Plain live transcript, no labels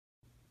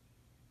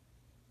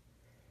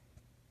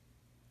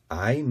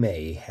I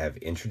may have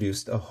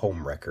introduced a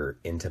home wrecker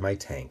into my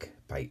tank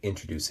by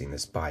introducing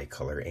this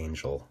bicolor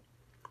angel.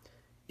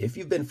 If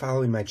you've been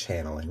following my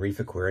channel and Reef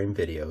Aquarium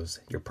videos,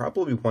 you're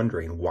probably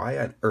wondering why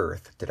on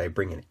earth did I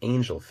bring an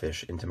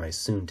angelfish into my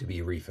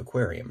soon-to-be Reef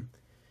Aquarium?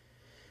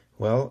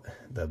 Well,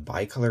 the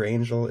bicolor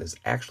angel is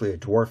actually a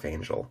dwarf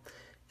angel,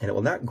 and it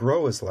will not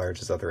grow as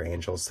large as other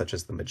angels such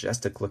as the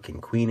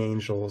majestic-looking queen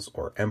angels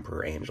or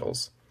emperor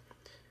angels.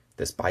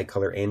 This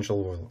bicolor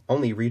angel will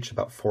only reach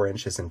about 4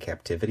 inches in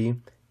captivity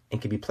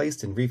and can be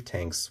placed in reef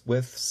tanks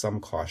with some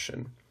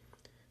caution.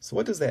 So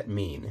what does that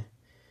mean?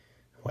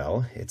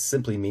 Well, it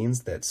simply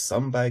means that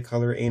some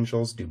bicolor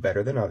angels do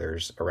better than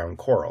others around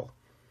coral.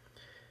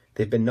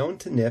 They've been known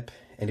to nip,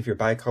 and if your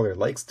bicolor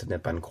likes to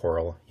nip on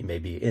coral, you may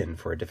be in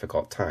for a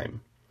difficult time.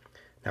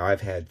 Now,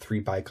 I've had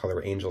 3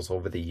 bicolor angels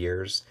over the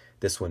years,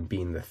 this one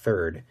being the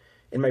third,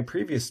 and my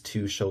previous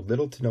 2 showed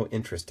little to no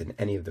interest in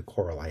any of the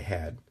coral I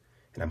had,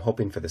 and I'm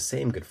hoping for the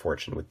same good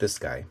fortune with this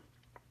guy.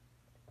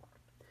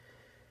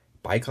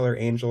 Bicolor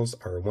angels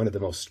are one of the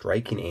most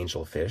striking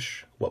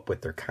angelfish, what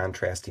with their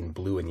contrasting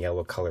blue and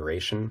yellow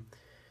coloration.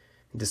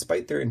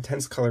 Despite their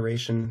intense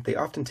coloration, they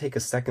often take a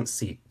second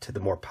seat to the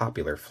more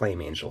popular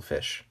flame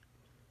angelfish.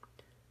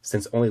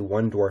 Since only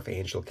one dwarf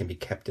angel can be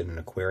kept in an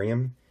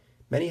aquarium,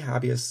 many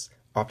hobbyists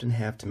often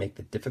have to make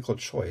the difficult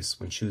choice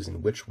when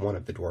choosing which one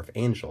of the dwarf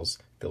angels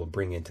they will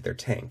bring into their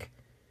tank.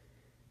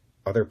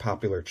 Other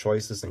popular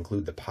choices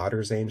include the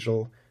potter's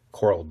angel,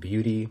 coral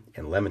beauty,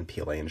 and lemon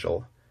peel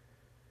angel.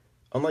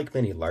 Unlike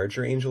many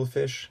larger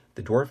angelfish,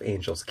 the dwarf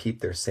angels keep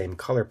their same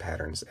color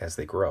patterns as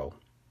they grow.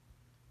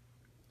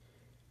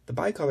 The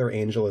bicolor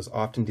angel is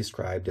often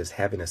described as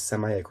having a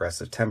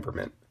semi-aggressive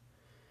temperament.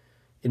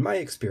 In my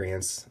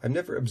experience, I've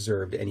never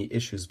observed any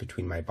issues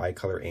between my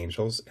bicolor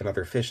angels and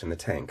other fish in the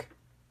tank.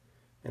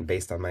 And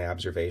based on my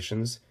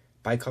observations,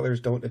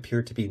 bicolors don't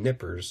appear to be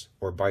nippers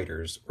or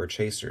biters or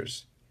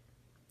chasers.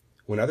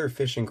 When other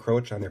fish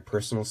encroach on their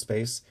personal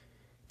space,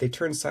 they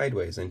turn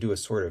sideways and do a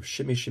sort of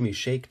shimmy-shimmy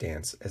shake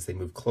dance as they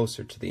move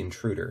closer to the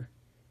intruder.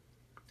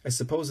 I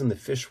suppose in the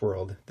fish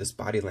world, this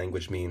body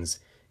language means,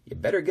 "You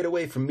better get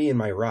away from me and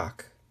my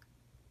rock."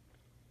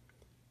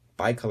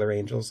 Bicolor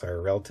angels are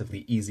a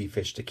relatively easy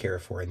fish to care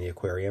for in the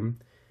aquarium.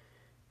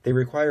 They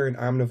require an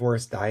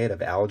omnivorous diet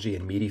of algae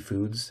and meaty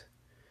foods.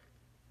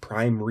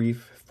 Prime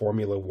Reef,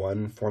 Formula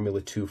 1,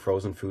 Formula 2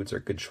 frozen foods are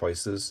good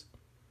choices.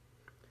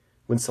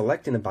 When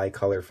selecting a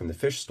bicolor from the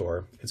fish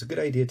store, it's a good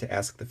idea to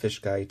ask the fish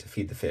guy to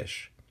feed the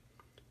fish.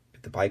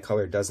 If the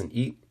bicolor doesn't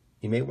eat,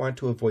 you may want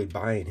to avoid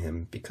buying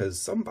him because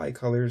some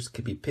bicolors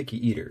can be picky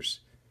eaters.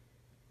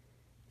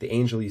 The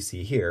angel you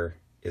see here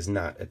is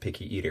not a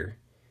picky eater.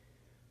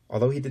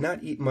 Although he did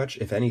not eat much,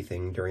 if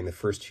anything, during the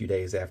first few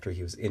days after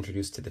he was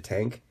introduced to the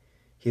tank,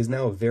 he is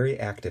now very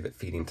active at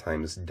feeding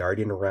times,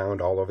 darting around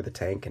all over the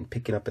tank and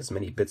picking up as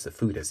many bits of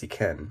food as he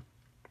can.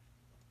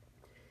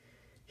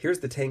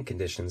 Here's the tank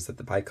conditions that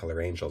the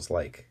bicolor angels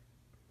like.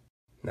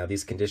 Now,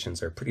 these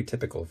conditions are pretty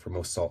typical for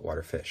most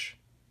saltwater fish.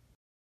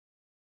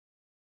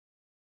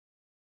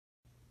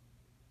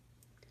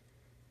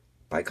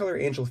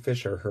 Bicolor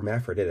angelfish are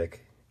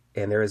hermaphroditic,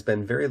 and there has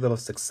been very little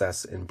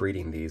success in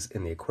breeding these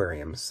in the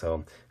aquarium,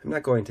 so I'm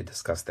not going to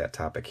discuss that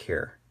topic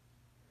here.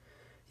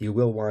 You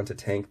will want a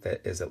tank that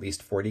is at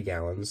least 40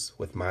 gallons,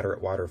 with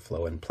moderate water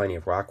flow and plenty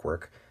of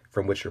rockwork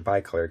from which your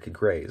bicolor could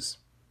graze.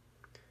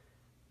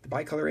 The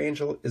bicolor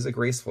angel is a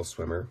graceful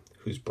swimmer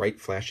whose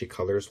bright flashy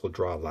colors will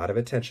draw a lot of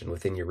attention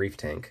within your reef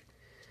tank.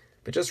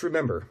 But just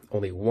remember,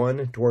 only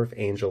one dwarf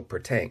angel per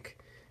tank,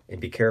 and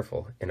be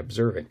careful and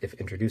observant if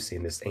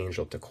introducing this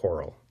angel to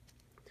coral.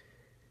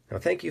 Now,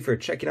 thank you for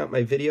checking out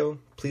my video.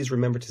 Please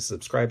remember to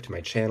subscribe to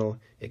my channel.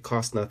 It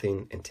costs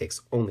nothing and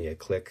takes only a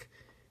click.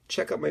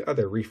 Check out my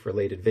other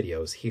reef-related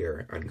videos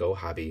here on Go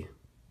Hobby.